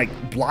she can like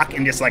block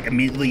and just like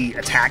immediately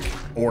attack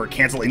or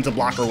cancel into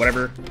block or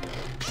whatever.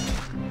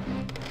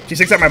 She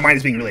sticks out my mind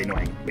as being really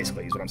annoying,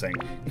 basically, is what I'm saying.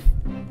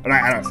 And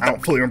I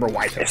don't fully remember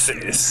why. It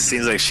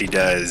seems like she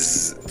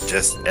does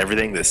just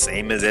everything the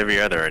same as every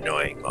other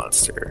annoying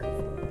monster.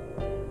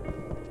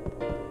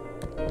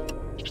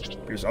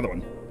 Here's the other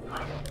one.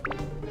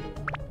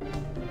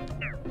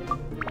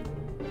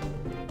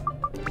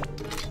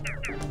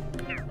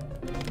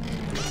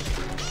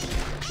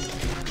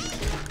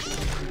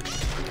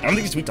 I don't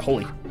think he's weak to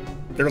holy.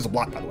 There goes a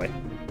block, by the way.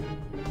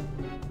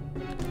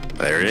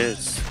 There it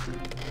is.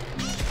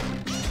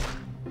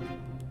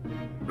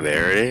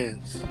 There it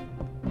is.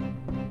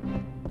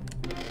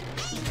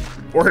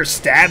 Or her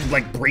stab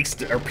like breaks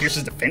or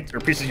pierces defense or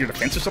pierces your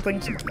defense or something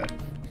like that.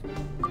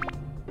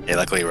 Yeah,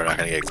 luckily we're not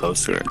gonna get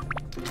close to her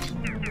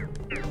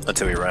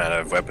until we run out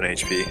of weapon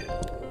HP.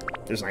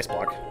 There's an ice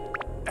block.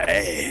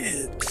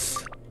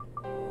 It's...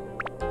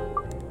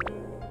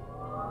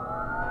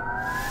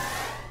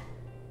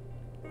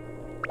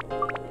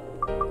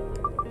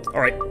 All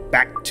right.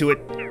 back to it.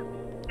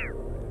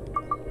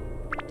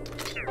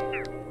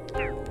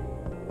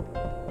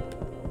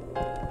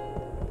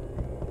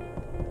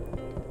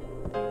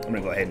 I'm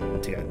gonna go ahead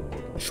and take a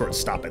short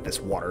stop at this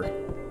water.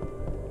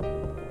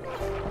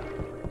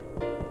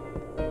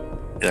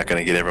 You're not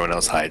gonna get everyone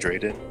else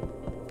hydrated? I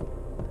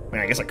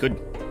mean, I guess I could.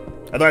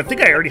 Although I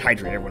think I already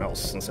hydrated everyone else,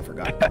 since I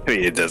forgot. I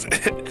mean, it doesn't.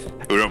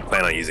 We don't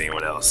plan on using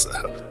anyone else, so.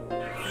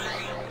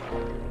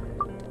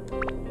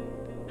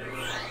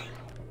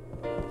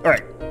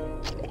 Alright.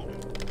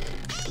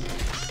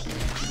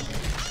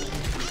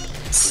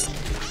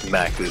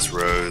 Smack this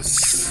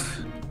rose.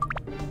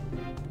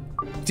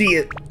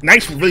 See,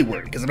 nice really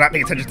worried, because I'm not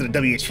paying attention to the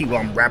WHP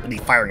while I'm rapidly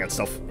firing at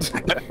stuff.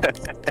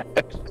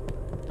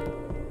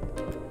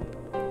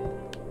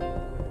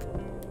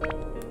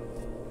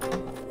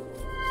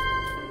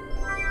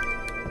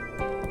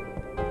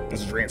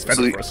 This is Rand's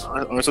feather for us.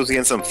 Am I supposed to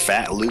get some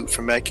fat loot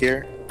from back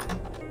here?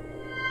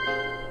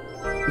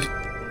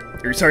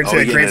 You're starting to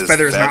say that Grant's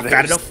feather is not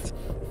fat enough?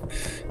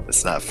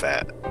 It's not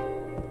fat.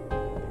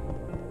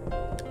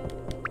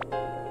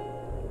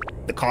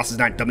 The cost is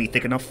not dummy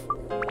thick enough?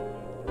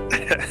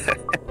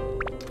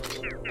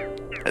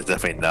 That's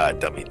definitely not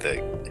dummy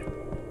thick.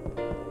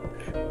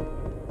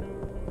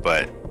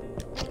 But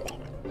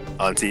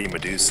Auntie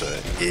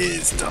Medusa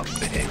is dumb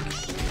thick.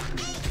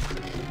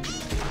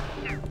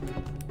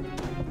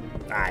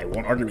 I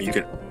won't argue with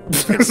you.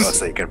 I'll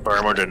say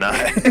confirm or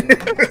deny.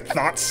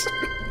 Thoughts?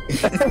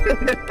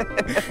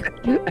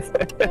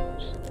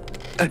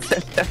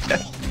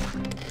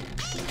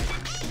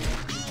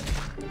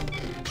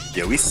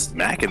 Yeah, we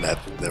smacking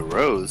the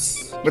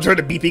rose. Let's heard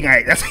the beeping.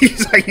 That's he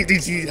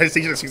hesitation as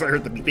soon as I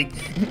heard the beeping.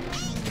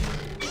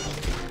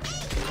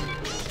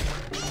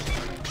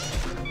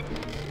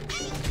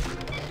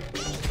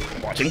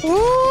 I'm watching.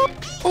 Ooh,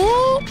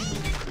 ooh.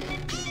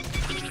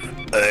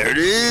 There it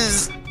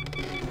is.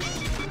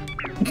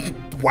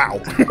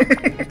 Wow.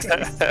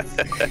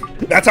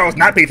 That's how I was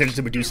not paying attention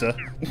to Medusa.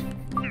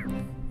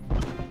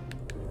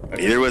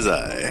 Neither was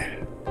I.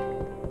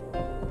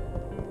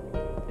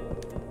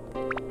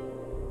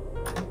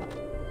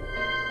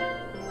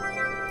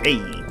 Hey.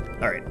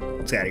 Alright,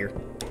 let's get out of here.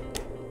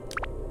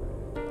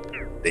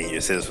 Then you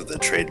just hit us with the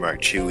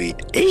trademark Chewy.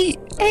 Hey.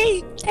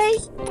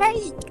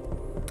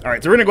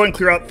 Alright, so we're gonna go and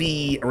clear out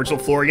the original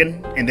floor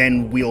again, and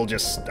then I'll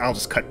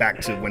just cut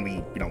back to when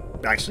we,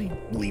 actually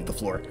leave the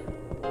floor.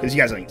 Because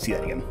you guys don't need to see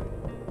that again.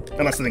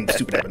 Unless something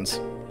stupid happens.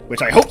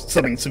 Which I hope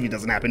something stupid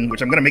doesn't happen,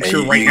 which I'm gonna make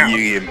sure right now.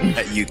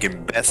 You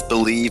can best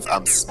believe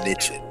I'm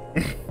snitching.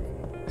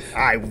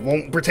 I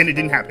won't pretend it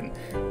didn't happen.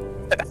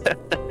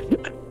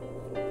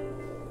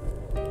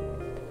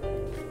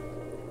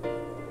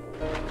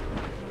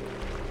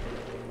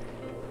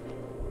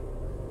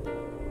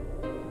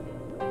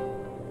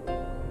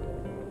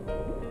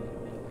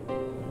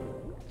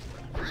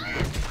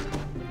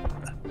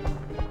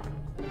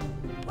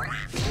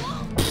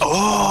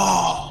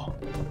 Oh!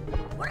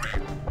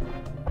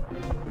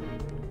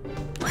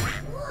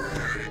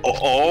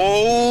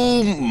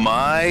 Oh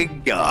my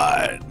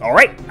god.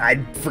 Alright,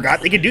 I forgot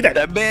they could do that.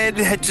 That man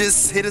had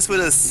just hit us with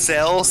a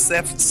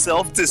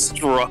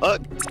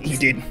self-destruct. He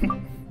did.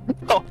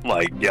 Oh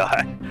my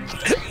god.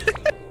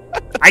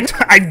 I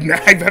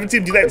haven't seen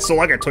him do that in so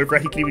long. I totally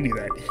forgot he can even do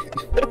that.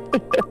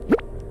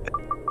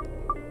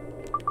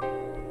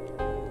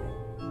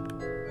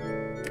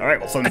 Alright,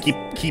 well, something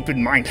to keep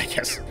in mind, I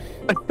guess.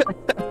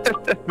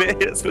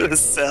 Man, it's with a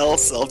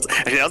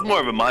actually, that was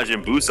more of a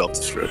Majin Buu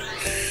self-destruct.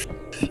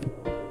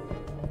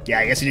 Yeah,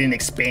 I guess he didn't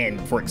expand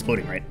before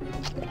exploding, right?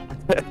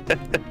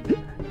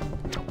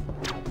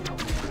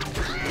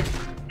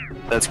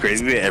 That's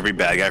crazy that every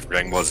bad guy from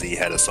Dragon Ball Z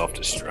had a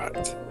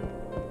self-destruct.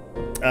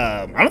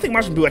 I don't think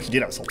Majin Buu actually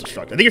did have a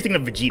self-destruct. I think you're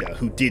thinking of Vegeta,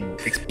 who did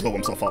blow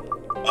himself up.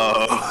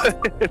 Oh, I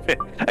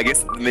think it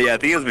was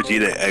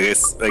Vegeta. I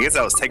guess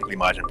that was technically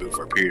Majin Buu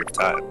for a period of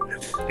time.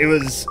 It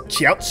was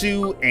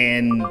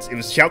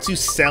Chiaotzu,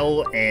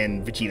 Cell,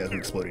 and Vegeta who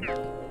exploded.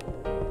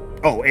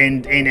 Oh,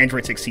 and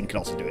Android 16 could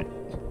also do it.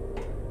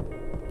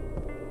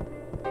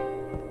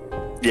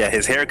 Yeah,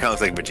 his hair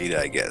counts like Vegeta,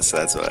 I guess. So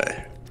that's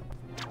why.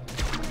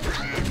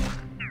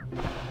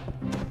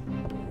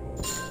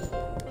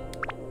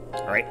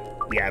 All right,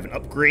 we have an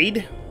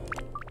upgrade.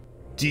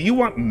 Do you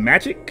want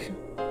magic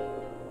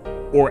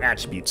or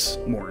attributes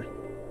more?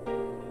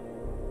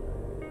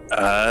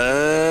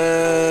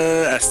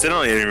 I still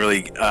don't even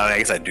really. I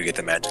guess I do get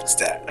the magic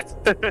stat.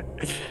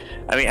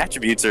 I mean,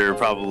 attributes are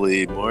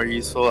probably more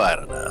useful. I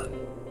don't know.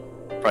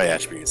 Probably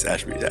attributes. All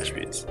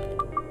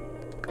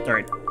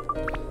right,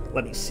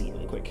 let me see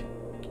really quick.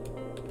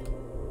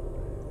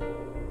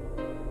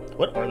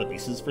 What are the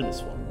bases for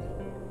this one?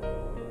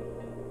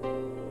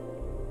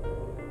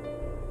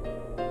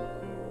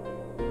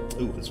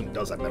 Ooh, this one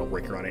does have Metal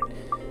Breaker on it.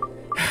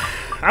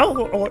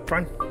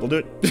 Fine, we'll do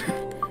it.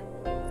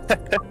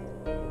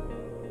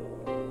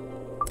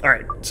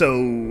 Alright, so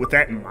with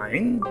that in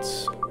mind...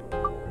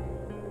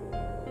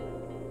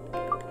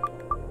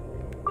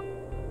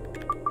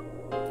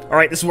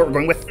 Alright, this is what we're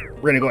going with.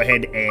 We're going to go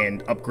ahead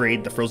and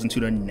upgrade the frozen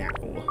tuna now.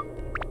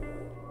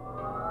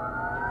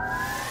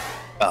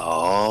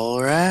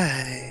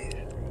 Alright.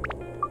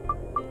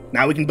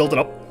 Now we can build it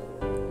up.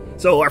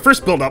 So our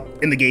first build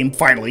up in the game,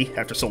 finally,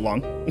 after so long.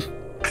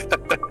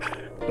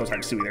 Don't have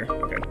Stewie there.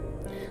 Okay.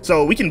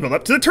 So we can build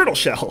up to the turtle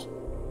shell,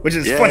 which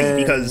is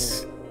funny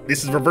because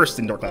this is reversed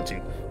in Dark Cloud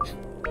 2.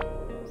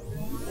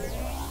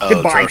 Oh,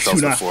 Goodbye,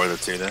 tuna. Before the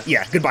tuna.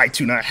 Yeah, goodbye,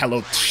 tuna.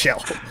 Hello,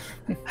 shell.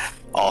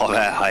 All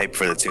that hype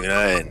for the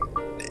tuna,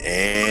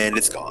 and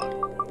it's gone.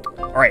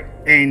 Alright,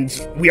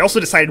 and we also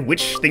decided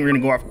which thing we're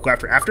going to go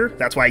after.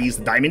 That's why I used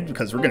the diamond,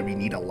 because we're going to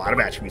need a lot of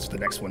attributes for the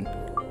next one.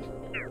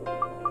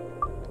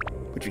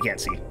 Which we can't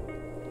see.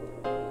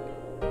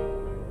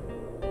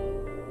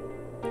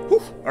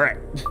 Whew, alright.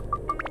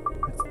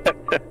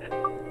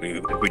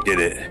 we did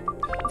it.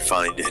 We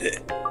finally did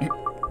it.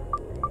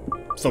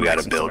 So we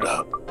gotta build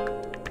up.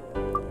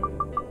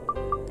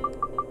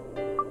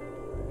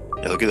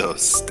 Yeah, look at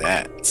those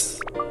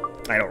stats.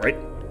 I know, right?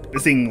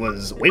 This thing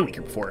was way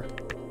weaker before.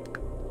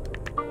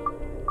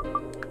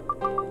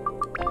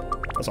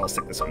 So I'll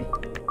stick this on.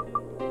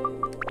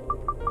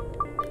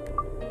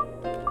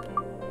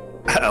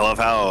 I love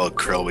how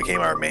Krill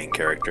became our main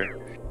character.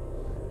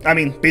 I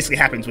mean, basically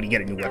happens when you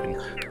get a new weapon.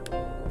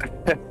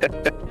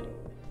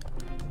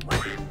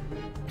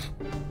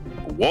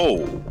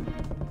 Whoa.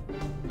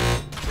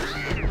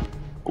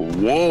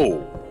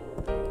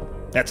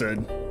 Whoa. That's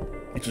an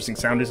interesting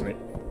sound, isn't it?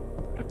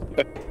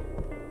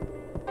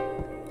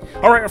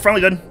 Alright, we're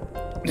finally done.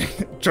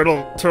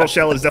 Turtle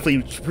shell is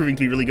definitely proving to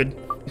be really good.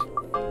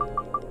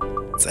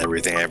 It's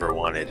everything I ever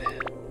wanted.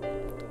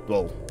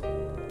 Well,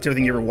 it's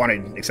everything you ever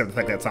wanted, except the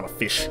fact that it's not a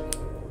fish.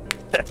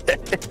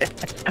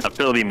 I'm sure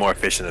there'll be more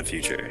fish in the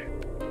future.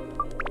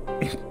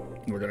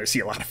 We're gonna see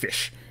a lot of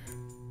fish.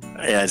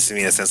 Yeah, I just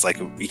mean in a sense like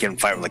we can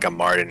fight with like a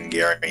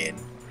Martingarian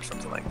or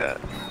something like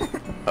that.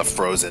 A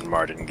frozen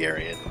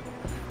Martingarian.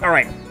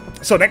 Alright,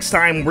 so next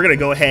time we're gonna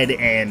go ahead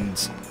and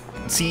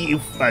see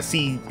if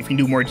we can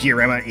do more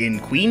Diorama in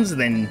Queens, and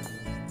then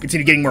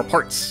continue getting more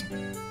parts.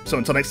 So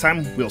until next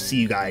time, we'll see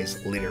you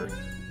guys later.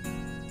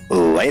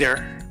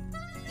 Later.